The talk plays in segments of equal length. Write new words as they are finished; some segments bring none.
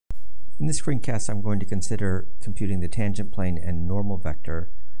In this screencast, I'm going to consider computing the tangent plane and normal vector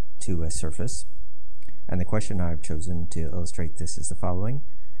to a surface. And the question I've chosen to illustrate this is the following.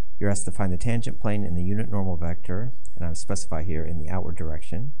 You're asked to find the tangent plane and the unit normal vector, and I've specified here in the outward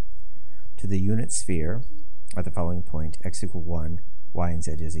direction, to the unit sphere at the following point, x equal 1, y and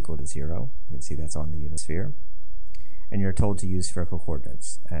z is equal to 0. You can see that's on the unit sphere. And you're told to use spherical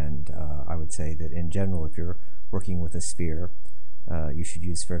coordinates. And I would say that in general, if you're working with a sphere, you should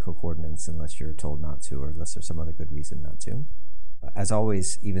use spherical coordinates unless you're told not to, or unless there's some other good reason not to. As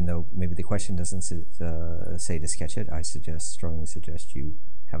always, even though maybe the question doesn't say to sketch it, I strongly suggest you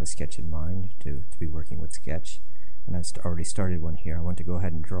have a sketch in mind to be working with sketch. And I've already started one here. I want to go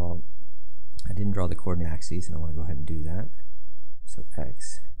ahead and draw. I didn't draw the coordinate axes, and I want to go ahead and do that. So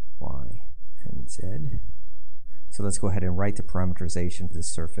x, y, and z. So let's go ahead and write the parameterization of this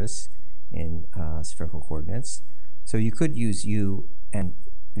surface in spherical coordinates. So you could use u and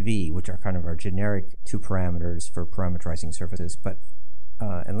v, which are kind of our generic two parameters for parameterizing surfaces, but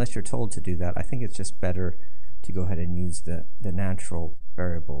unless you're told to do that, I think it's just better to go ahead and use the natural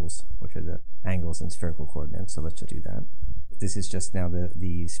variables, which are the angles and spherical coordinates. So let's just do that. This is just now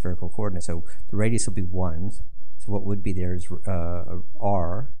the spherical coordinate. So the radius will be 1. So what would be there is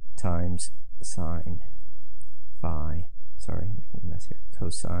r times sine phi, making a mess here,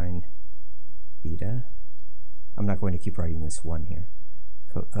 cosine theta. I'm not going to keep writing this 1 here.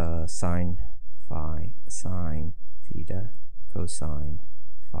 Sine phi, sine theta, cosine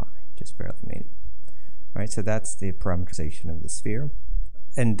phi. Just barely made it. All right, so that's the parameterization of the sphere.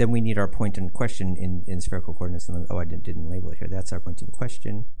 And then we need our point in question in spherical coordinates. And I didn't label it here. That's our point in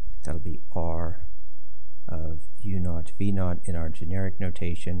question. That'll be r of u naught v naught in our generic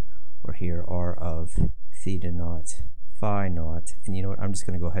notation, or here r of theta naught phi naught. And you know what? I'm just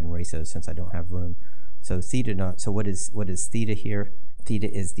going to go ahead and erase those since I don't have room. So theta naught. So what is theta here?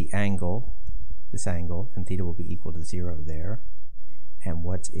 Theta is the angle, this angle, and theta will be equal to 0 there. And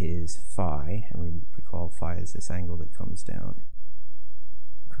what is phi? And recall phi is this angle that comes down,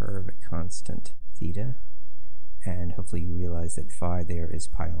 curve at constant theta. And hopefully you realize that phi there is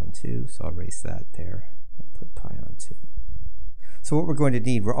pi on 2. So I'll erase that there and put pi on 2. So what we're going to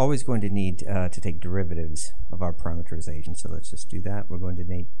need, we're always going to need to take derivatives of our parameterization. So let's just do that. We're going to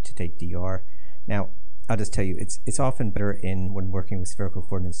need to take dr. Now, I'll just tell you, it's often better when working with spherical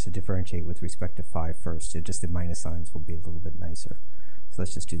coordinates to differentiate with respect to phi first. So just the minus signs will be a little bit nicer. So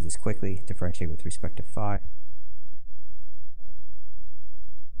let's just do this quickly. Differentiate with respect to phi.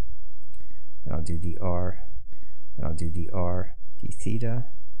 And I'll do dr. And I'll do dr d theta.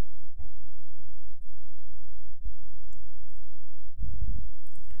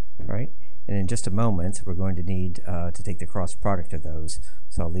 All right. And in just a moment, we're going to need to take the cross product of those.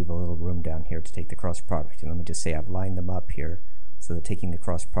 So I'll leave a little room down here to take the cross product. And let me just say I've lined them up here so that taking the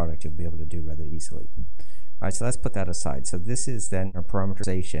cross product you'll be able to do rather easily. All right, so let's put that aside. So this is then our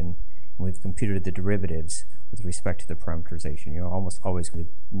parameterization, and we've computed the derivatives with respect to the parameterization. You're almost always going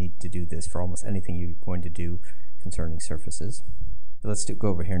to need to do this for almost anything you're going to do concerning surfaces. So let's go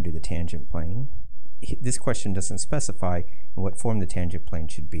over here and do the tangent plane. This question doesn't specify in what form the tangent plane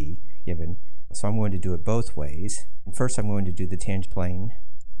should be given, so I'm going to do it both ways. And first I'm going to do the tangent plane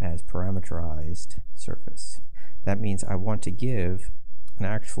as parameterized surface. That means I want to give an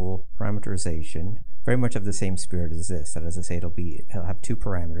actual parameterization very much of the same spirit as this. That, as I say, it'll have two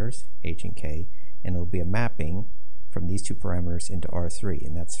parameters, h and k, and it'll be a mapping from these two parameters into R3,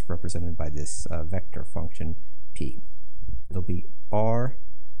 and that's represented by this vector function p. It'll be r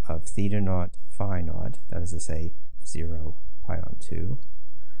of theta naught phi naught, that is to say 0 pi on 2,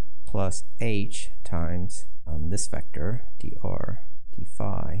 plus h times this vector dr d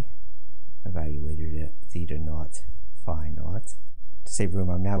phi evaluated at theta naught phi naught. To save room,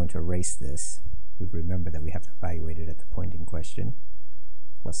 I'm now going to erase this. We remember that we have to evaluate it at the point in question,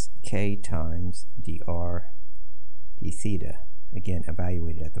 plus k times dr d theta, again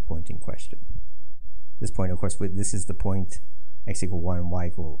evaluated at the point in question. This point, of course, this is the point x equal 1, y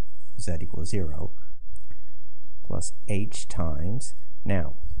equal z equals 0, plus h times,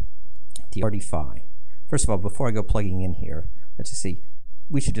 now, dr d phi. First of all, before I go plugging in here, let's just see,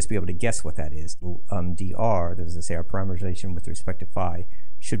 we should just be able to guess what that is. Dr, that is to say our parameterization with respect to phi,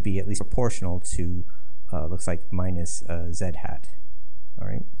 should be at least proportional to, looks like minus z hat. All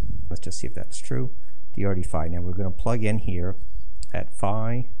right, let's just see if that's true. Dr d phi. Now we're going to plug in here at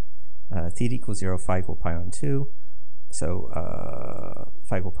phi, theta equals 0, phi equal pi on 2. So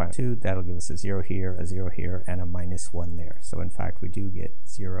phi equal pi on 2, that'll give us a 0 here, and a minus 1 there. So in fact, we do get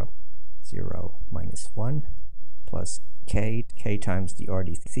 0, 0, minus 1, plus k times dr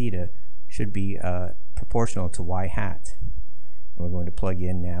d theta should be proportional to y hat. And we're going to plug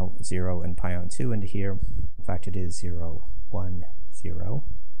in now 0 and pi on 2 into here. In fact, it is 0, 1, 0.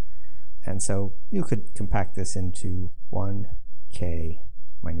 And so you could compact this into 1k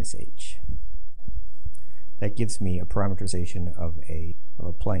minus h. That gives me a parameterization of a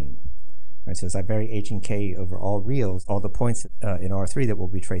plane. Right, so as I vary h and k over all reals, all the points in R3 that will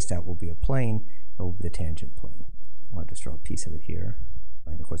be traced out will be a plane. It will be the tangent plane. I'll just draw a piece of it here.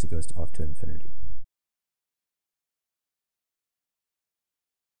 And of course, it goes off to infinity.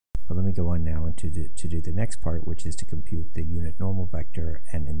 Well, let me go on now to do the next part, which is to compute the unit normal vector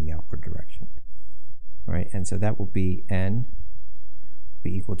and in the outward direction. All right, and so that will be n will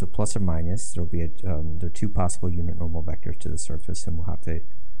be equal to plus or minus. There will be there are two possible unit normal vectors to the surface, and we'll have to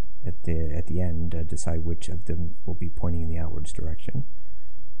at the end decide which of them will be pointing in the outwards direction.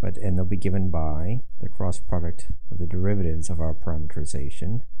 And they'll be given by the cross product of the derivatives of our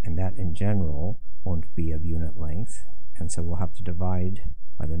parameterization, and that in general won't be of unit length, and so we'll have to divide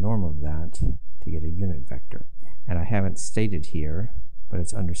by the norm of that to get a unit vector. And I haven't stated here, but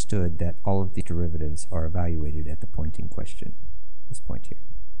it's understood that all of the derivatives are evaluated at the point in question, this point here.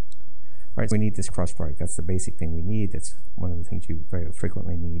 All right, so we need this cross product. That's the basic thing we need. That's one of the things you very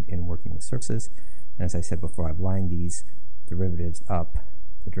frequently need in working with surfaces. And as I said before, I've lined these derivatives up,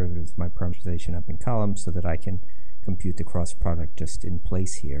 the derivatives of my parameterization up in columns so that I can compute the cross product just in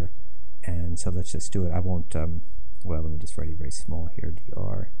place here. And so let's just do it. I won't, well, let me just write it very small here.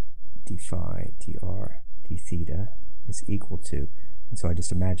 dr d phi dr d theta is equal to, and so I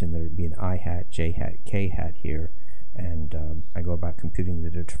just imagine there would be an I hat, j hat, k hat here. And I go about computing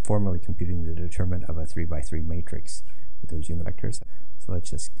formally computing the determinant of a 3×3 matrix with those unit vectors. So let's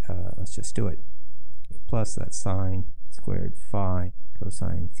just do it. Plus that sine squared phi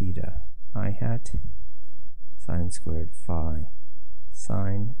cosine theta I hat, sine squared phi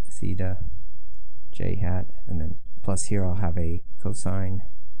sine theta j hat, and then plus here I'll have a cosine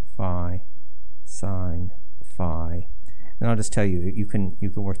phi sine phi. And I'll just tell you, you can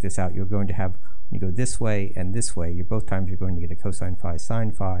work this out. You're going to have, when you go this way and this way, both times you're going to get a cosine phi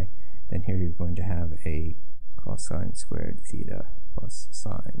sine phi. Then here you're going to have a cosine squared theta plus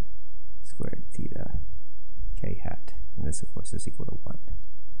sine squared theta k hat. And this, of course, is equal to 1.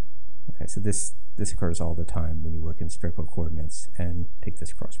 Okay, so this occurs all the time when you work in spherical coordinates and take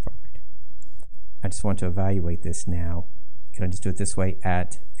this cross product. I just want to evaluate this now. Can I just do it this way?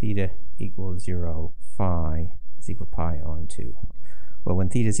 At theta equals 0, phi is equal to pi on 2. Well, when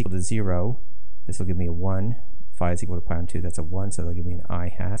theta is equal to 0, this will give me a 1. Phi is equal to pi on 2. That's a 1, so that'll give me an I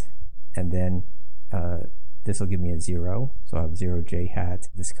hat. And then this will give me a 0, so I have 0 j hat.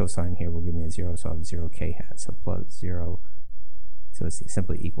 This cosine here will give me a 0, so I have 0 k hat. So plus 0, so it's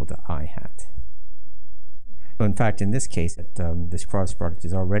simply equal to I hat. So in fact, in this case, this cross product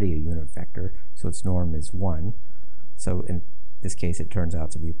is already a unit vector, so its norm is 1. So in this case, it turns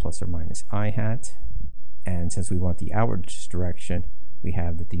out to be plus or minus I hat. And since we want the outwards direction, we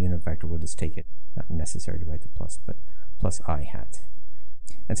have that the unit vector will just take it, not necessary to write the plus, but plus I hat.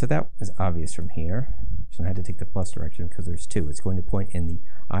 And so that is obvious from here. So I had to take the plus direction because there's 2. It's going to point in the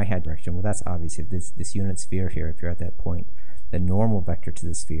I hat direction. Well, that's obvious. If this unit sphere here, if you're at that point, the normal vector to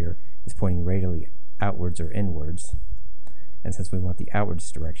the sphere is pointing radially outwards or inwards. And since we want the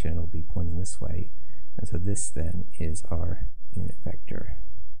outwards direction, it'll be pointing this way. And so this then is our unit vector,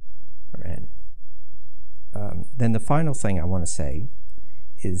 or n. Then the final thing I want to say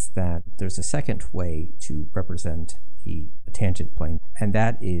is that there's a second way to represent the tangent plane, and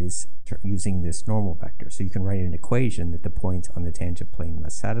that is using this normal vector. So you can write an equation that the points on the tangent plane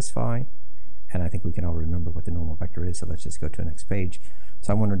must satisfy, and I think we can all remember what the normal vector is, so let's just go to the next page.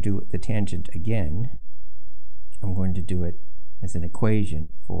 So I want to do the tangent again. I'm going to do it as an equation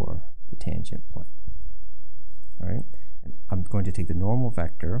for the tangent plane. All right, and I'm going to take the normal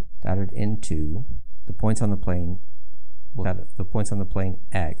vector, dotted into the points on the plane, the points on the plane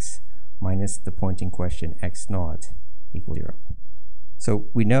x minus the point in question x naught equals 0. So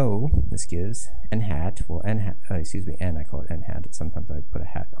we know this gives n hat, well n, I call it n hat. Sometimes I put a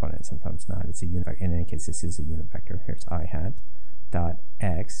hat on it, sometimes not. It's a unit vector. In any case, this is a unit vector. Here's I hat dot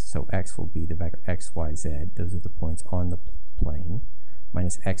x, so x will be the vector x, y, z. Those are the points on the plane,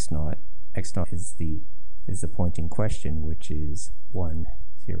 minus x naught. X naught is the point in question, which is 1,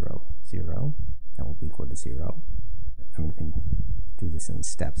 0, 0. That will be equal to 0. I mean, you can do this in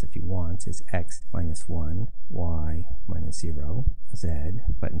steps if you want. It's x minus 1, y minus 0, z.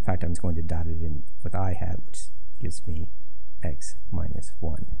 But in fact, I'm just going to dot it in with I hat, which gives me x minus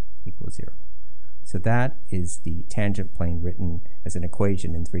 1 equals 0. So that is the tangent plane written as an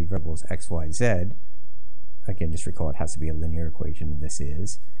equation in 3 variables, x, y, z. Again, just recall it has to be a linear equation, and this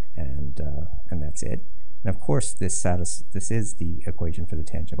is, and that's it. And of course, this is the equation for the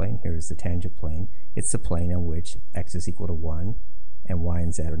tangent plane. Here is the tangent plane. It's the plane in which x is equal to 1 and y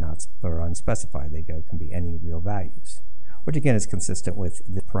and z are unspecified. They can be any real values, which again is consistent with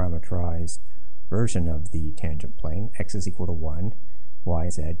the parameterized version of the tangent plane. X is equal to 1, y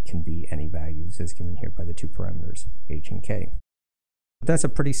and z can be any values as given here by the two parameters h and k. That's a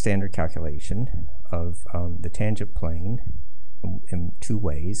pretty standard calculation of the tangent plane in two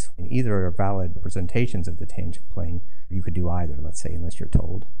ways. In either are valid representations of the tangent plane. You could do either, let's say, unless you're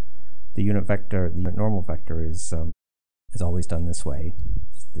told. The unit vector, the normal vector is always done this way.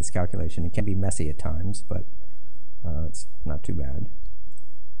 This calculation, it can be messy at times, but it's not too bad.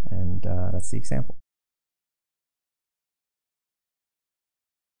 And that's the example.